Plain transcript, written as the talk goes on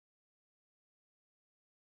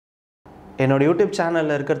என்னோட யூடியூப்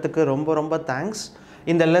சேனலில் இருக்கிறதுக்கு ரொம்ப தேங்க்ஸ்.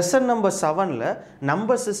 இந்த லெசன் நம்பர் 7ல்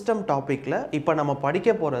நம்பர் சிஸ்டம் டாப்பிக்கில் இப்போ நம்ம படிக்க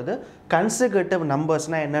போகிறது கன்சிக்யூட்டிவ்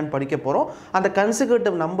நம்பர்ஸ்னால் என்னென்னு படிக்க போகிறோம். அந்த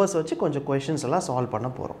கன்சிக்யூட்டிவ் நம்பர்ஸ் வச்சு கொஞ்சம் கொஷின்ஸ் எல்லாம் சால்வ் பண்ண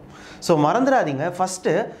போகிறோம். ஸோ மறந்துடாதீங்க,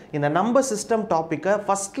 ஃபஸ்ட்டு இந்த நம்பர் சிஸ்டம் டாப்பிக்கை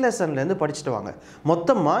ஃபஸ்ட் லெசன்லேருந்து படிச்சுட்டு வாங்க.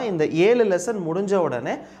 மொத்தமாக இந்த 7 லெசன் முடிஞ்ச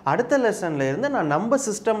உடனே அடுத்த லெசன்லேருந்து நான் நம்பர்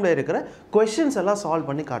சிஸ்டமில் இருக்கிற கொஷின்ஸ் எல்லாம் சால்வ்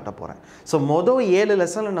பண்ணி காட்ட போகிறேன். ஸோ மொதல் 7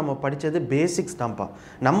 லெசனில் நம்ம படித்தது பேசிக்ஸ் தான்ப்பா.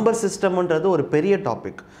 நம்பர் சிஸ்டம்ன்றது ஒரு பெரிய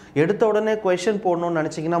டாபிக். எடுத்த உடனே கொஷின் போடணும்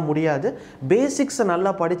நினச்சிங்கன்னா முடியாது. பேசிக்ஸை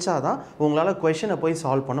நல்லா படித்தாதான் உங்களால் கொஷினை போய்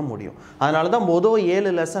சால்வ் பண்ண முடியும். அதனால தான் மொதல்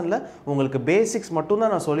 7 லெசனில் உங்களுக்கு பேசிக்ஸ்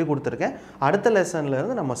மட்டும்தான் நான் சொல்லி கொடுத்துருக்கேன். அடுத்த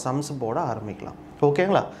லெசன்லேருந்து நம்ம சம்ஸ் போட ஆரம்பிக்கலாம்.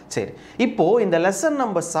 ஓகேங்களா? சரி, இப்போது இந்த லெசன்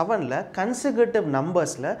நம்பர் 7ல் கன்சிக்யூட்டிவ்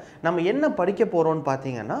நம்பர்ஸில் நம்ம என்ன படிக்க போகிறோம்னு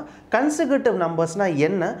பார்த்தீங்கன்னா, கன்சிக்யூட்டிவ் நம்பர்ஸ்னால்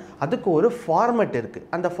என்ன, அதுக்கு ஒரு ஃபார்மெட் இருக்குது.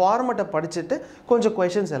 அந்த ஃபார்மெட்டை படிச்சுட்டு கொஞ்சம்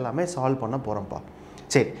கொஷின்ஸ் எல்லாமே சால்வ் பண்ண போகிறோம்ப்பா.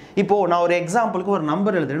 சரி, இப்போது நான் ஒரு எக்ஸாம்பிளுக்கு ஒரு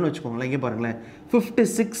நம்பர் எழுதுறேன்னு வச்சுக்கோங்களேன். இங்கே பாருங்களேன்,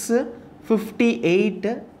 56, 58,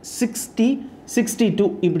 60, 62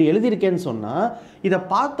 இப்படி எழுதியிருக்கேன்னு சொன்னால் இதை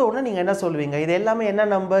பார்த்த உடனே நீங்கள் என்ன சொல்லுவீங்க? இது எல்லாமே என்ன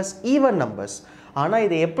நம்பர்ஸ்? Even numbers. ஆனால்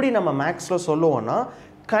இதை எப்படி நம்ம மேக்ஸில் சொல்லுவோன்னா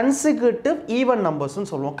கன்சிக்யூட்டிவ் ஈவன்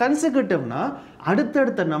நம்பர்ஸ்ன்னு சொல்லுவோம். கன்சிக்யூட்டிவ்னா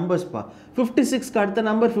அடுத்தடுத்த நம்பர்ஸ்ப்பா. 56க்கு அடுத்த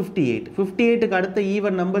நம்பர் 58, 58க்கு அடுத்த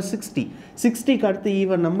ஈவன் நம்பர் 60, 60க்கு அடுத்த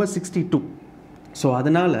ஈவன் நம்பர் 62. ஸோ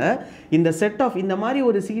அதனால் இந்த செட் ஆஃப் இந்த மாதிரி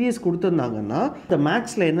ஒரு சீரீஸ் கொடுத்துருந்தாங்கன்னா இந்த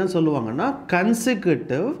மேக்ஸில் என்ன சொல்லுவாங்கன்னா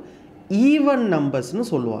கன்சிக்யூட்டிவ் ஈவன் நம்பர்ஸ்னு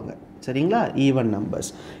சொல்லுவாங்க. சரிங்களா? Even numbers.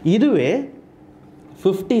 இதுவே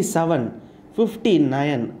 57,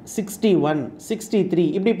 59, 61, 63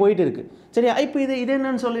 இப்படி போயிட்டு இருக்குது. சரியா? இப்போ இது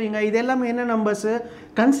என்னன்னு சொல்லுவீங்க? இது எல்லாமே என்ன நம்பர்ஸு?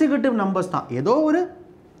 கன்சிக்யூட்டிவ் நம்பர்ஸ் தான். ஏதோ ஒரு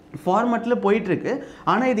ஃபார்மெட்டில் போயிட்டுருக்கு.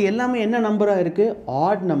 ஆனால் இது எல்லாமே என்ன நம்பராக இருக்குது?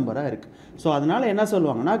 ஆட் நம்பராக இருக்குது. ஸோ அதனால் என்ன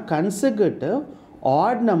சொல்லுவாங்கன்னா கன்சிக்யூட்டிவ்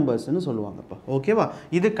ஆட் நம்பர்ஸ்னு சொல்லுவாங்கப்பா. ஓகேவா?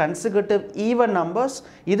 இது கன்சிக்யூட்டிவ் ஈவன் நம்பர்ஸ்,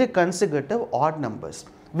 இது கன்சிக்யூட்டிவ் ஆட் நம்பர்ஸ்.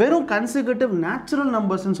 வெறும் கன்சிக்யூட்டிவ் நேச்சுரல்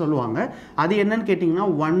நம்பர்ஸ்ன்னு சொல்லுவாங்க. அது என்னன்னு கேட்டிங்கன்னா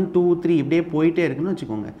 1, 2, 3 இப்படியே போயிட்டே இருக்குன்னு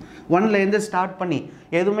வச்சுக்கோங்க. 1லேருந்து ஸ்டார்ட் பண்ணி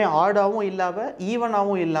எதுவுமே ஆடாகவும் இல்லாமல்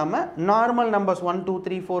ஈவனாகவும் இல்லாமல் நார்மல் நம்பர்ஸ் 1, 2,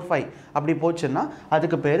 3, 4, 5 அப்படி போச்சுன்னா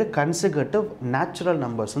அதுக்கு பேர் கன்சிக்யூட்டிவ் நேச்சுரல்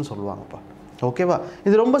நம்பர்ஸ்ன்னு சொல்லுவாங்கப்பா. ஓகேவா?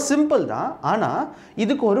 இது ரொம்ப சிம்பிள் தான். ஆனால்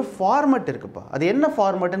இதுக்கு ஒரு ஃபார்மெட் இருக்குப்பா. அது என்ன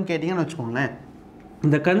ஃபார்மெட்டுன்னு கேட்டிங்கன்னு வச்சுக்கோங்களேன்.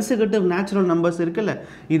 இந்த கன்சிக்யூட்டிவ் நேச்சுரல் நம்பர்ஸ் இருக்குல்ல,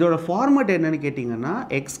 இதோட ஃபார்மெட் என்னன்னு கேட்டிங்கன்னா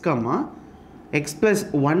x, x +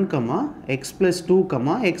 1, x + 2,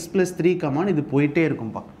 x + 3 இது போயிட்டே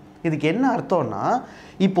இருக்கும்பா. இதுக்கு என்ன அர்த்தம்னா,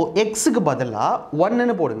 இப்போது எக்ஸுக்கு பதிலாக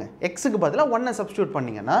 1ன்னு போடுங்க. எக்ஸுக்கு பதிலாக 1 சப்ஸ்டியூட்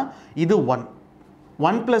பண்ணிங்கன்னா இது 1,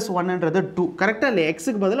 1 + 1ன்றது 2. கரெக்டாக இல்லை?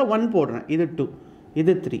 எக்ஸுக்கு பதிலாக 1 போடுறேன், இது 2,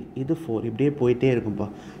 இது 3, இது 4 இப்படியே போயிட்டே இருக்கும்பா.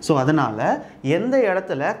 ஸோ அதனால் எந்த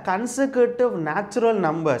இடத்துல கன்சிக்யூட்டிவ் நேச்சுரல்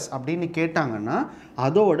நம்பர்ஸ் அப்படின்னு கேட்டாங்கன்னா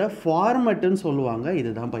அதோட ஃபார்மெட்டுன்னு சொல்லுவாங்க.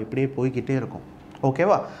 இதுதான்ப்பா, இப்படியே போய்கிட்டே இருக்கும்.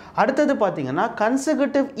 ஓகேவா? அடுத்தது பார்த்தீங்கன்னா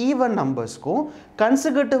கன்சிக்யூட்டிவ் ஈவன் நம்பர்ஸ்க்கும்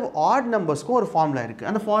கன்சிக்யூட்டிவ் ஆட் நம்பர்ஸ்க்கும் ஒரு ஃபார்முலா இருக்குது.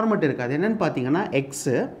 அந்த ஃபார்மெட் இருக்குது. அது என்னென்னு பார்த்தீங்கன்னா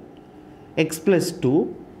எக்ஸு, x + 2,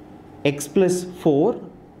 x + 4,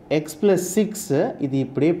 x + 6 இது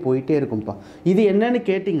இப்படியே போயிட்டே இருக்கும்ப்பா. இது என்னன்னு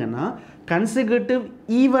கேட்டிங்கன்னா consecutive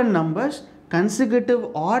even numbers, consecutive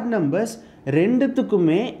odd numbers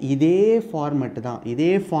ரெண்டுத்துக்குமே இதே ஃபார்மெட்டு தான்,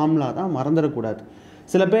 இதே ஃபார்முலா தான். மறந்துடக்கூடாது.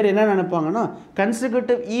 சில பேர் என்ன நினைப்பாங்கன்னா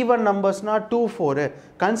கன்சிக்யூட்டிவ் ஈவன் நம்பர்ஸ்னால் 2, 4,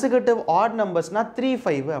 கன்சிக்யூட்டிவ் ஆட் நம்பர்ஸ்னால் 3,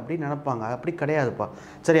 5 அப்படி நினைப்பாங்க. அப்படி கிடையாதுப்பா.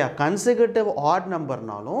 சரியா? கன்சிக்யூட்டிவ் ஆட்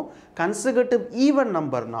நம்பர்னாலும் கன்சிக்யூட்டிவ் ஈவன்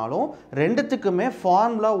நம்பர்னாலும் ரெண்டுத்துக்குமே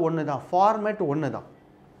ஃபார்முலா ஒன்று தான், ஃபார்மேட் ஒன்று தான்.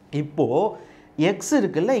 இப்போது எக்ஸ்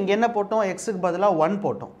இருக்குல்ல, இங்கே என்ன போட்டோம்? எக்ஸுக்கு பதிலாக 1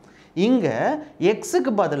 போட்டோம். இங்கே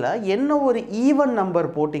எக்ஸுக்கு பதிலாக என்ன ஒரு ஈவன் நம்பர்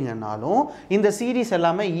போட்டிங்கன்னாலும் இந்த சீரீஸ்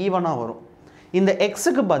எல்லாமே ஈவனாக வரும். இந்த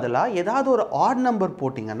எக்ஸுக்கு பதிலாக ஏதாவது ஒரு ஆட் நம்பர்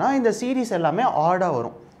போட்டிங்கன்னா இந்த சீரீஸ் எல்லாமே ஆடாக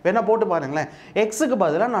வரும். வேணா போட்டு பாருங்களேன். எக்ஸுக்கு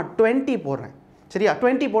பதிலாக நான் 20 போடுறேன். சரியா?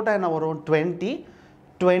 20 போட்டால் என்ன வரும்? 20,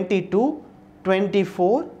 22,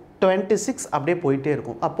 24, 26 அப்படியே போயிட்டே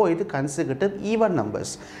இருக்கும். அப்போது இது கன்சிக்யூட்டிவ் ஈவன்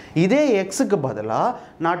நம்பர்ஸ். இதே எக்ஸுக்கு பதிலாக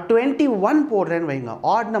நான் 21 போடுறேன்னு வைங்க,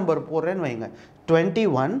 ஆட் நம்பர் போடுறேன்னு வைங்க,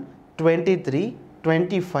 21, 23,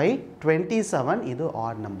 25, 27 இது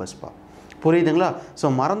ஆட் நம்பர்ஸ்ப்பா. புரியுதுங்களா? ஸோ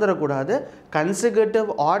மறந்துடக்கூடாது, கன்சிக்யூட்டிவ்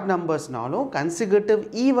ஆட் நம்பர்ஸ்னாலும் கன்சிக்யூட்டிவ்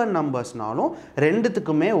ஈவன் நம்பர்ஸ்னாலும்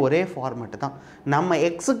ரெண்டுத்துக்குமே ஒரே ஃபார்மெட்டு தான். நம்ம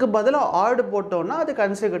எக்ஸுக்கு பதிலாக ஆட் போட்டோன்னா அது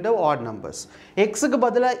கன்சிக்யூட்டிவ் ஆட் நம்பர்ஸ், எக்ஸுக்கு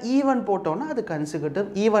பதிலாக ஈவன் போட்டோன்னா அது கன்சிக்யூட்டிவ்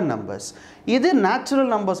ஈவன் நம்பர்ஸ். இது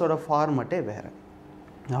நேச்சுரல் நம்பர்ஸோட ஃபார்மெட்டே வேறு.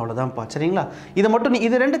 அவ்வளோதான்ப்பா. சரிங்களா? இதை மட்டும்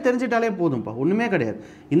இது ரெண்டு தெரிஞ்சிட்டாலே போதும்ப்பா. ஒன்றுமே கிடையாது.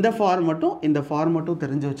 இந்த ஃபார்மெட்டும்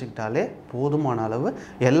தெரிஞ்சு வச்சுக்கிட்டாலே போதுமான அளவு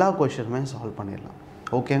எல்லா கொஷினுமே சால்வ் பண்ணிடலாம்.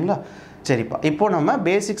 ஓகேங்களா? சரிப்பா, இப்போ நம்ம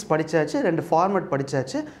பேசிக்ஸ் படித்தாச்சு, 2 ஃபார்மேட்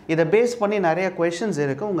படித்தாச்சு. இதை பேஸ் பண்ணி நிறைய கொஷின்ஸ்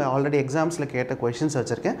இருக்குது. உங்கள் ஆல்ரெடி எக்ஸாம்ஸில் கேட்ட கொஷின்ஸ்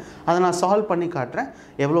வச்சுருக்கேன். அதை நான் சால்வ் பண்ணி காட்டுறேன்,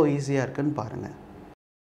 எவ்வளோ ஈஸியாக இருக்குன்னு பாருங்கள்.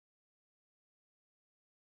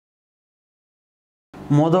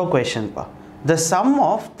 மொதல் கொஷின்ப்பா, the sum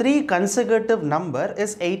of 3 consecutive number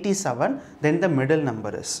is 87, then the middle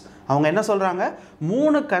number is. அவங்க என்ன சொல்கிறாங்க,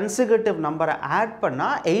 3 கன்சிகூட்டிவ் நம்பரை ஆட்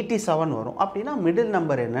பண்ணால் 87 வரும். அப்படின்னா மிடில்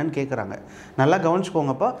நம்பர் என்னன்னு கேட்குறாங்க. நல்லா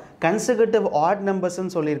கவனிச்சுக்கோங்கப்பா. கன்சிகூட்டிவ் ஆட்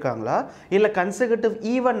நம்பர்ஸ்ன்னு சொல்லியிருக்காங்களா, இல்லை கன்சிகூட்டிவ்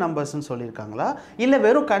ஈவன் நம்பர்ஸ்ன்னு சொல்லியிருக்காங்களா, இல்லை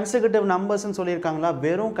வெறும் கன்சிகூட்டிவ் நம்பர்ஸ்ன்னு சொல்லியிருக்காங்களா?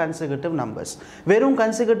 வெறும் கன்சிகூட்டிவ் நம்பர்ஸ். வெறும்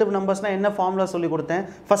கன்சிகூட்டிவ் நம்பர்ஸ்னால் என்ன ஃபார்முலா சொல்லி கொடுத்தேன்?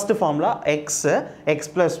 First formula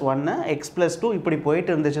X plus 1 X plus 2 இப்படி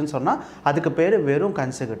போயிட்டு இருந்துச்சுன்னு சொன்னால் அதுக்கு பேர் வெறும்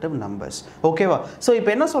கன்சிகூட்டிவ் நம்பர்ஸ். ஓகேவா? ஸோ இப்போ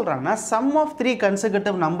என்ன சொல்கிறாங்கன்னா, some of 3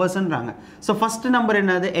 consecutive numbers. So first number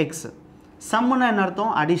என்னது? எக்ஸ். சம்முன்னா என்ன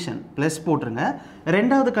அர்த்தம்? அடிஷன். ப்ளஸ் போட்டுருங்க.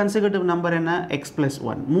 ரெண்டாவது கன்சிகூட்டிவ் நம்பர் என்ன? X plus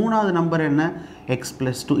 1. மூணாவது நம்பர் என்ன? X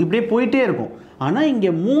plus 2. இப்படியே போயிட்டே இருக்கும். ஆனால்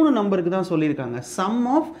இங்கே 3 நம்பருக்கு தான் சொல்லியிருக்காங்க சம்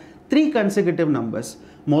ஆஃப் 3 கன்சிகூட்டிவ் நம்பர்ஸ்.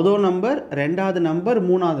 மொதல் நம்பர், ரெண்டாவது நம்பர்,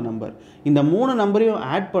 மூணாவது நம்பர். இந்த 3 நம்பரையும்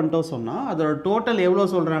ஆட் பண்ணிட்டோம் சொன்னால் அதோட டோட்டல் எவ்வளோ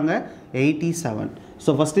சொல்கிறாங்க? 87.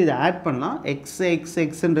 ஸோ ஃபஸ்ட்டு இதை ஆட் பண்ணலாம்.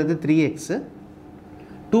 எக்ஸ்ன்றது 3x,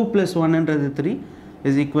 2 + 1ன்றது 3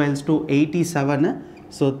 is equals to 87.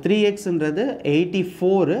 So 3xன்றது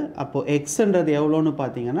 84. அப்போது எக்ஸ்ன்றது எவ்வளோன்னு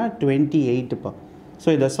பார்த்தீங்கன்னா 28. ஸோ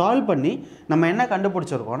இதை சால்வ் பண்ணி நம்ம என்ன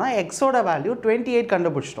கண்டுபிடிச்சிருக்கோம்னா, எக்ஸோட வேல்யூ 28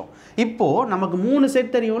 கண்டுபிடிச்சிட்டோம். இப்போது நமக்கு 3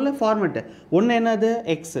 செட் தெரியும்ல ஃபார்மெட்டு. ஒன்று என்னது?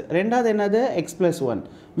 எக்ஸ். ரெண்டாவது என்னது? X plus 1.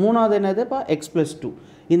 மூணாவது என்னதுப்பா? X plus 2.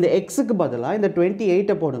 இந்த எக்ஸுக்கு பதிலாக இந்த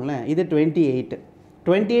 28 போடுங்களேன். இது 28.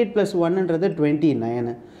 28 + 1ன்றது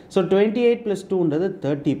 29. ஸோ 28 + 2ன்றது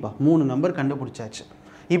 30. 3 நம்பர் கண்டுபிடிச்சாச்சு.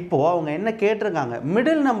 இப்போது அவங்க என்ன கேட்டிருக்காங்க?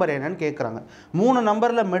 மிடில் நம்பர் என்னன்னு கேட்குறாங்க. 3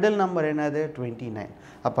 நம்பரில் மிடில் நம்பர் என்னது? 29.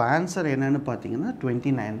 அப்போ ஆன்சர் என்னன்னு பார்த்தீங்கன்னா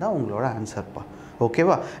 29 தான் உங்களோட ஆன்சர்ப்பா.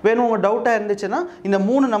 ஓகேவா? வேணும் உங்கள் டவுட்டாக இருந்துச்சுன்னா இந்த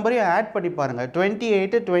 3 நம்பரையும் ஆட் பண்ணி பாருங்கள்.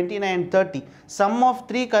 28, 29, 30 சம் ஆஃப்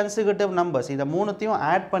 3 கன்சிகூட்டிவ் நம்பர்ஸ். இதை 3த்தையும்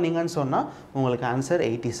ஆட் பண்ணிங்கன்னு சொன்னால் உங்களுக்கு ஆன்சர்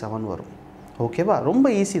 87 வரும். ஓகேவா? ரொம்ப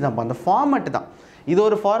ஈஸி தான்ப்பா. அந்த ஃபார்மெட் தான். இது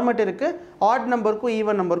ஒரு ஃபார்மெட் இருக்குது. ஆட் நம்பருக்கும்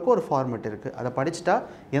ஈவன் நம்பருக்கும் ஒரு ஃபார்மெட் இருக்குது. அதை படிச்சுட்டா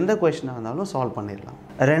எந்த கொஷினாக இருந்தாலும் சால்வ் பண்ணிடலாம்.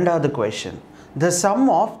 ரெண்டாவது question, the sum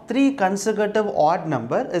of 3 consecutive odd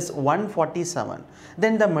number is 147,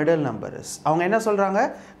 then the middle number is. அவங்க என்ன சொல்கிறாங்க?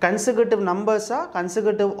 கன்சிகூட்டிவ் நம்பர்ஸா,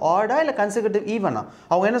 கன்சிகூட்டிவ் ஆடா, இல்லை கன்சிகூட்டிவ் ஈவனா?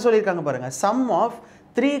 அவங்க என்ன சொல்லியிருக்காங்க பாருங்கள். Some of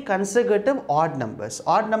 3 consecutive odd numbers.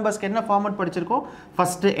 odd numbersக்கு என்ன ஃபார்மெட் படிச்சிருக்கோம்?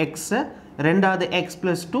 ஃபஸ்ட்டு எக்ஸு, ரெண்டாவது எக்ஸ்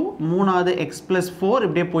ப்ளஸ் 2, மூணாவது எக்ஸ் ப்ளஸ் 4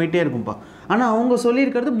 இப்படியே போயிட்டே இருக்கும்ப்பா. ஆனால் அவங்க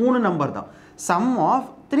சொல்லியிருக்கிறது 3 நம்பர் தான். சம் ஆஃப்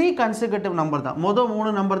 3 கன்சிகூட்டிவ் நம்பர் தான். மொதல்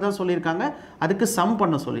 3 நம்பர் தான் சொல்லியிருக்காங்க. அதுக்கு சம்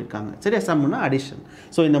பண்ண சொல்லியிருக்காங்க. சரியா? சம்னா அடிஷன்.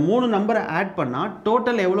 ஸோ இந்த 3 நம்பரை ஆட் பண்ணால்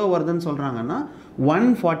டோட்டல் எவ்வளோ வருதுன்னு சொல்கிறாங்கன்னா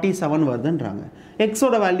 147 வருதுன்றாங்க.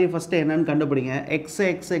 எக்ஸோட வேல்யூ ஃபஸ்ட்டு என்னன்னு கண்டுபிடிங்க.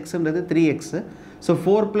 எக்ஸ்ன்றது 3x. ஸோ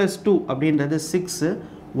 4 + 2 அப்படின்றது 6,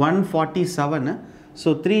 147. ஸோ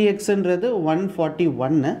 3xன்றது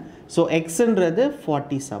 141. ஸோ எக்ஸ்ன்றது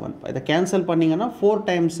 47. இதை கேன்சல் பண்ணிங்கன்னா 4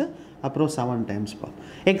 டைம்ஸு அப்புறம் 7 டைம்ஸ்ப்பா.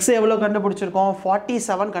 எக்ஸ் எவ்வளோ கண்டுபிடிச்சிருக்கோம்?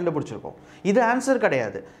 47 கண்டுபிடிச்சிருக்கோம். இது ஆன்சர்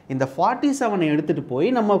கிடையாது. இந்த 47 எடுத்துகிட்டு போய்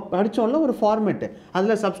நம்ம படித்தோம்ல ஒரு ஃபார்மெட்டு,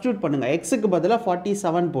 அதில் சப்ஸ்டியூட் பண்ணுங்கள். எக்ஸுக்கு பதிலாக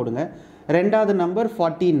 47 போடுங்க. ரெண்டாவது நம்பர்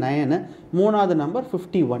 49, மூணாவது நம்பர்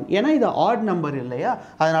 51. ஏன்னா இது ஆட் நம்பர் இல்லையா,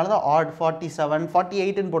 அதனால தான் ஆட். 47,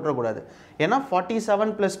 48ன்னு போட்டுறக்கூடாது. ஏன்னா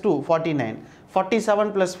 47 + 2 49,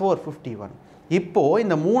 47 + 4 51. இப்போது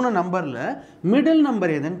இந்த 3 நம்பரில் மிடில்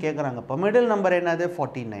நம்பர் எதுன்னு கேட்குறாங்கப்பா. மிடில் நம்பர் என்னது?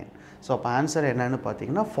 49. ஸோ அப்போ ஆன்சர் என்னன்னு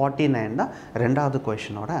பார்த்தீங்கன்னா 49 தான் ரெண்டாவது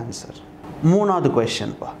கொஷினோட ஆன்சர். மூணாவது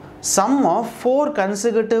கொஷின்ப்பா, some of 4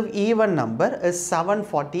 consecutive even number is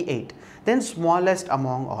 748, then smallest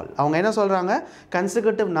among all. அவங்க என்ன சொல்கிறாங்க?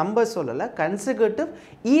 கன்சிகூட்டிவ் நம்பர் சொல்லலை, கன்சிகூட்டிவ்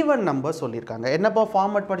ஈவன் நம்பர் சொல்லியிருக்காங்க. என்னப்பா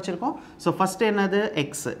ஃபார்மெட் படிச்சிருக்கோம்? ஸோ ஃபஸ்ட்டு என்னது?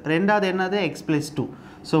 எக்ஸ். ரெண்டாவது என்னது? X plus 2.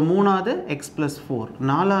 ஸோ மூணாவது எக்ஸ் ப்ளஸ் 4.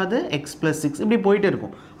 நாலாவது எக்ஸ் ப்ளஸ் 6 இப்படி போயிட்டு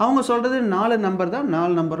இருக்கும். அவங்க சொல்கிறது 4 நம்பர் தான்.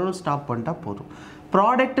 4 நம்பரோடு ஸ்டாப் பண்ணிட்டா போதும்.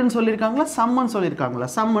 ப்ராடக்ட்னு சொல்லியிருக்காங்களா, சம்முன்னு சொல்லியிருக்காங்களா?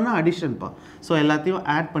 சம்முன்னா அடிஷன்ப்பா. ஸோ எல்லாத்தையும்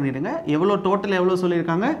ஆட் பண்ணிவிடுங்க. எவ்வளோ டோட்டல் எவ்வளோ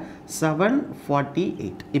சொல்லியிருக்காங்க?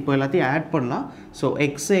 748. இப்போ எல்லாத்தையும் ஆட் பண்ணலாம். So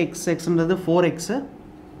எக்ஸ்ன்றது 4x.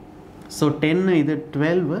 ஸோ 10, இது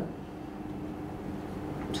 12,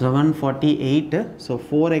 748. ஸோ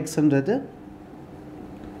 4xன்றது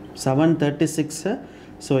 736.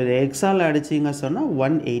 ஸோ இது எக்ஸால் அடிச்சிங்க சொன்னால்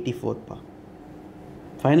 184.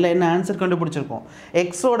 ஃபைனலாக என்ன ஆன்சர் கண்டுபிடிச்சிருக்கோம்?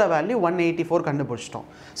 எக்ஸோட வேல்யூ 184 கண்டுபிடிச்சிட்டோம்.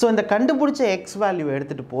 ஸோ இந்த கண்டுபிடிச்ச எக்ஸ் வேல்யூ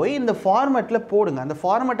எடுத்துகிட்டு போய் இந்த ஃபார்மெட்டில் போடுங்க. அந்த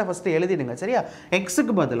ஃபார்மெட்டை ஃபஸ்ட்டு எழுதிடுங்க. சரியா?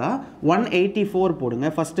 எக்ஸுக்கு பதிலாக 184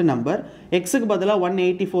 போடுங்க ஃபஸ்ட்டு நம்பர். எக்ஸுக்கு பதிலாக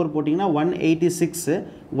 184 போட்டிங்கன்னா 186,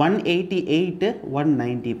 188,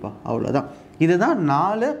 190. அவ்வளோதான். இதுதான்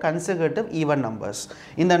 4 கன்சிகூட்டிவ் ஈவன் நம்பர்ஸ்.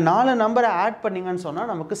 இந்த 4 நம்பரை ஆட் பண்ணிங்கன்னு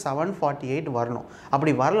சொன்னால் நமக்கு 748 வரணும்.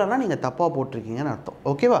 அப்படி வரலன்னா நீங்கள் தப்பாக போட்டிருக்கீங்கன்னு அர்த்தம்.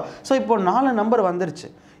 ஓகேவா? ஸோ இப்போ 4 நம்பர் வந்துருச்சு.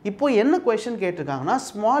 இப்போ என்ன question கேட்டிருக்காங்கன்னா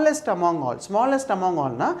smallest among all. Smallest among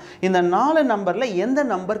ஆல்னா இந்த 4 நம்பரில் எந்த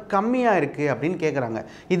நம்பர் கம்மியாக இருக்குது அப்படின்னு கேட்குறாங்க.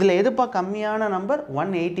 இதில் எதுப்பா கம்மியான நம்பர்?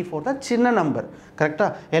 184 தான் சின்ன நம்பர்.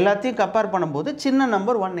 கரெக்டாக? எல்லாத்தையும் கம்பேர் பண்ணும்போது சின்ன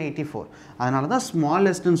நம்பர் 184. அதனால தான்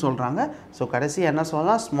ஸ்மாலஸ்ட்னு சொல்கிறாங்க. ஸோ கடைசி என்ன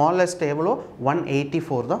சொல்லலாம்? ஸ்மாலஸ்ட் எவ்வளோ?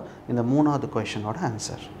 184 தான் இந்த 3வது கொஷனோட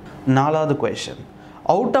ஆன்சர். 4வது question.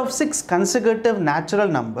 Out of 6 consecutive natural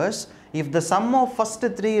numbers, if the sum of first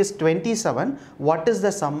 3 is 27, what is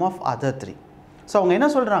the sum of other 3? So அவங்க என்ன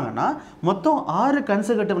சொல்கிறாங்கன்னா மொத்தம் 6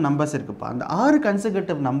 கன்சிகூட்டிவ் நம்பர்ஸ் இருக்குப்பா. அந்த 6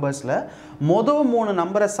 கன்சிகூட்டிவ் நம்பர்ஸில் மொதல் 3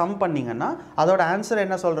 நம்பரை சம் பண்ணிங்கன்னா அதோட ஆன்சர்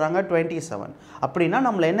என்ன சொல்கிறாங்க? 27. அப்படின்னா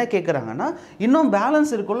நம்மளை என்ன கேட்குறாங்கன்னா இன்னும்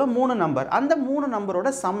பேலன்ஸ் இருக்குள்ள 3 நம்பர், அந்த 3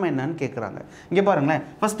 நம்பரோட சம் என்னன்னு கேட்குறாங்க. இங்கே பாருங்களேன்,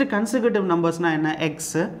 ஃபஸ்ட்டு கன்சிகூட்டிவ் நம்பர்ஸ்னால் என்ன?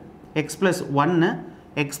 X, X plus 1,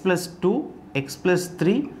 X plus 2, X plus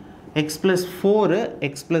 3, X plus 4,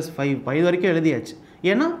 X plus 5. இது வரைக்கும் எழுதியாச்சு.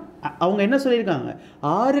 ஏன்னா அவங்க என்ன சொல்லியிருக்காங்க?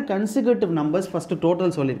 6 கன்சிகூட்டிவ் நம்பர்ஸ் ஃபஸ்ட்டு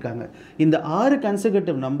டோட்டல் சொல்லியிருக்காங்க. இந்த 6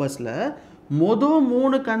 கன்சிகூட்டிவ் நம்பர்ஸில் மொதல்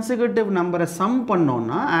 3 கன்சிகூட்டிவ் நம்பரை சம்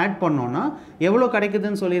பண்ணோன்னா, ஆட் பண்ணோன்னா எவ்வளோ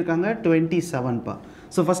கிடைக்குதுன்னு சொல்லியிருக்காங்க? 27பா.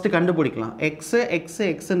 ஸோ ஃபஸ்ட்டு கண்டுபிடிக்கலாம்.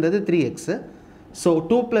 எக்ஸுன்றது 3x. ஸோ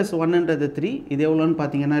 2 + 1ன்றது 3. இது எவ்வளோன்னு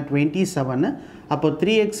பார்த்தீங்கன்னா 27. அப்போ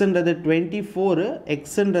 3xன்றது 24,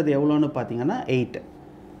 எக்ஸுன்றது எவ்வளோன்னு பார்த்தீங்கன்னா 8.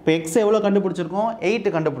 இப்போ எக்ஸ் எவ்வளோ கண்டுபிடிச்சிருக்கோம்?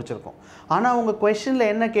 8 கண்டுபிடிச்சிருக்கோம். ஆனால் அவங்க கொஷனில்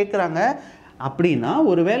என்ன கேட்குறாங்க அப்படின்னா,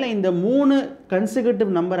 ஒருவேளை இந்த 3 கன்சிகூட்டிவ்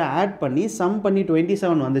நம்பரை ஆட் பண்ணி சம் பண்ணி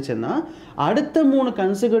 27 வந்துச்சுன்னா அடுத்த 3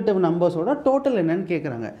 கன்சிகூட்டிவ் நம்பர்ஸோட டோட்டல் என்னன்னு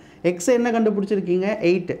கேட்குறாங்க. எக்ஸ் என்ன கண்டுபிடிச்சிருக்கீங்க?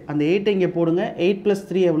 8. அந்த 8 இங்கே போடுங்க. 8 +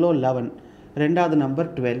 3 எவ்வளோ? 11. ரெண்டாவது நம்பர்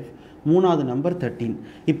 12. மூணாவது நம்பர் 13.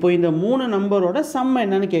 இப்போ இந்த 3 நம்பரோட சம்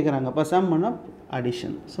என்னன்னு கேட்குறாங்க. இப்போ சம் பண்ணால்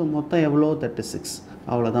அடிஷன். ஸோ மொத்தம் எவ்வளோ? 36.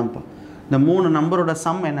 அவ்வளோதான்ப்பா. இந்த 3 நம்பரோட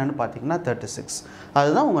சம் என்னன்னு பார்த்தீங்கன்னா 36.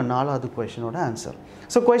 அதுதான் உங்கள் 4வது கொஷனோட ஆன்சர்.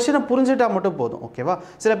 ஸோ கொஷனை புரிஞ்சுட்டா மட்டும் போதும். ஓகேவா?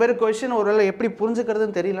 சில பேர் கொஷின் ஒருவேளை எப்படி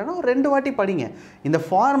புரிஞ்சுக்கிறதுன்னு தெரியலன்னா ஒரு 2 வாட்டி படிங்க. இந்த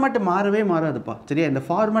ஃபார்மேட் மாறவே மாறாதுப்பா. சரியா? இந்த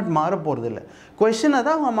ஃபார்மேட் மாற போகிறது இல்லை. கொஷினை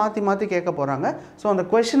தான் அவங்க மாற்றி மாற்றி கேட்க போகிறாங்க. ஸோ அந்த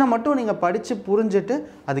கொஷினை மட்டும் நீங்கள் படித்து புரிஞ்சுட்டு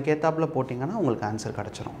அதுக்கேற்றாப்பில் போட்டிங்கன்னா உங்களுக்கு ஆன்சர்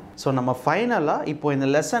கிடச்சிரும். ஸோ நம்ம ஃபைனலாக இப்போ இந்த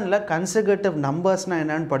லெசனில் கன்சிகூட்டிவ் நம்பர்ஸ்னால்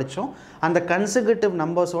என்னென்னு படித்தோம். அந்த கன்சிகூட்டிவ்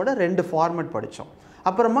நம்பர்ஸோட 2 ஃபார்மேட் படித்தோம்.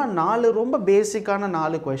 அப்புறமா 4 ரொம்ப பேசிக்கான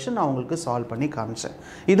 4 கொஷின் நான் உங்களுக்கு சால்வ் பண்ணி காமிச்சேன்.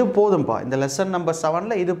 இது போதும்பா. இந்த லெசன் நம்பர்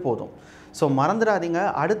 7ல் இது போதும். ஸோ மறந்துடாதீங்க,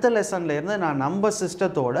 அடுத்த லெசன்லேருந்து நான் நம்பர்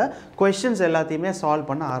சிஸ்டத்தோட கொஷின்ஸ் எல்லாத்தையுமே சால்வ்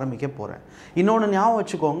பண்ண ஆரம்பிக்க போகிறேன். இன்னொன்று ஞாபகம்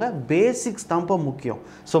வச்சுக்கோங்க, பேசிக்ஸ் தான்ப்பா முக்கியம்.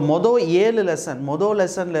 ஸோ மொதல்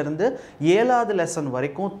லெசன்லேருந்து 7வது லெசன்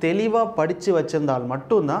வரைக்கும் தெளிவாக படித்து வச்சுருந்தால்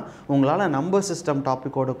மட்டும்தான் உங்களால் நம்பர் சிஸ்டம்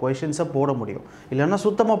டாப்பிக்கோட கொஷின்ஸை போட முடியும். இல்லைன்னா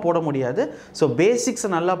சுத்தமாக போட முடியாது. ஸோ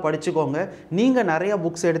பேசிக்ஸை நல்லா படிச்சுக்கோங்க. நீங்கள் நிறையா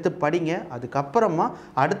புக்ஸ் எடுத்து படிங்க. அதுக்கப்புறமா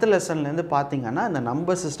அடுத்த லெசன்லேருந்து பார்த்தீங்கன்னா இந்த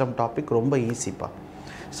நம்பர் சிஸ்டம் டாபிக் ரொம்ப ஈஸிப்பா.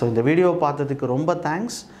 ஸோ இந்த வீடியோ பார்த்ததுக்கு ரொம்ப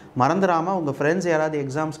தேங்க்ஸ். மறந்துடாமல் உங்கள் ஃப்ரெண்ட்ஸ் யாராவது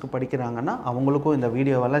எக்ஸாம்ஸ்க்கு படிக்கிறாங்கன்னா அவங்களுக்கும் இந்த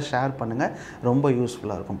வீடியோவெல்லாம் ஷேர் பண்ணுங்கள். ரொம்ப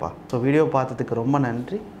யூஸ்ஃபுல்லாக இருக்கும்ப்பா. ஸோ வீடியோ பார்த்ததுக்கு ரொம்ப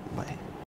நன்றி. பாய்.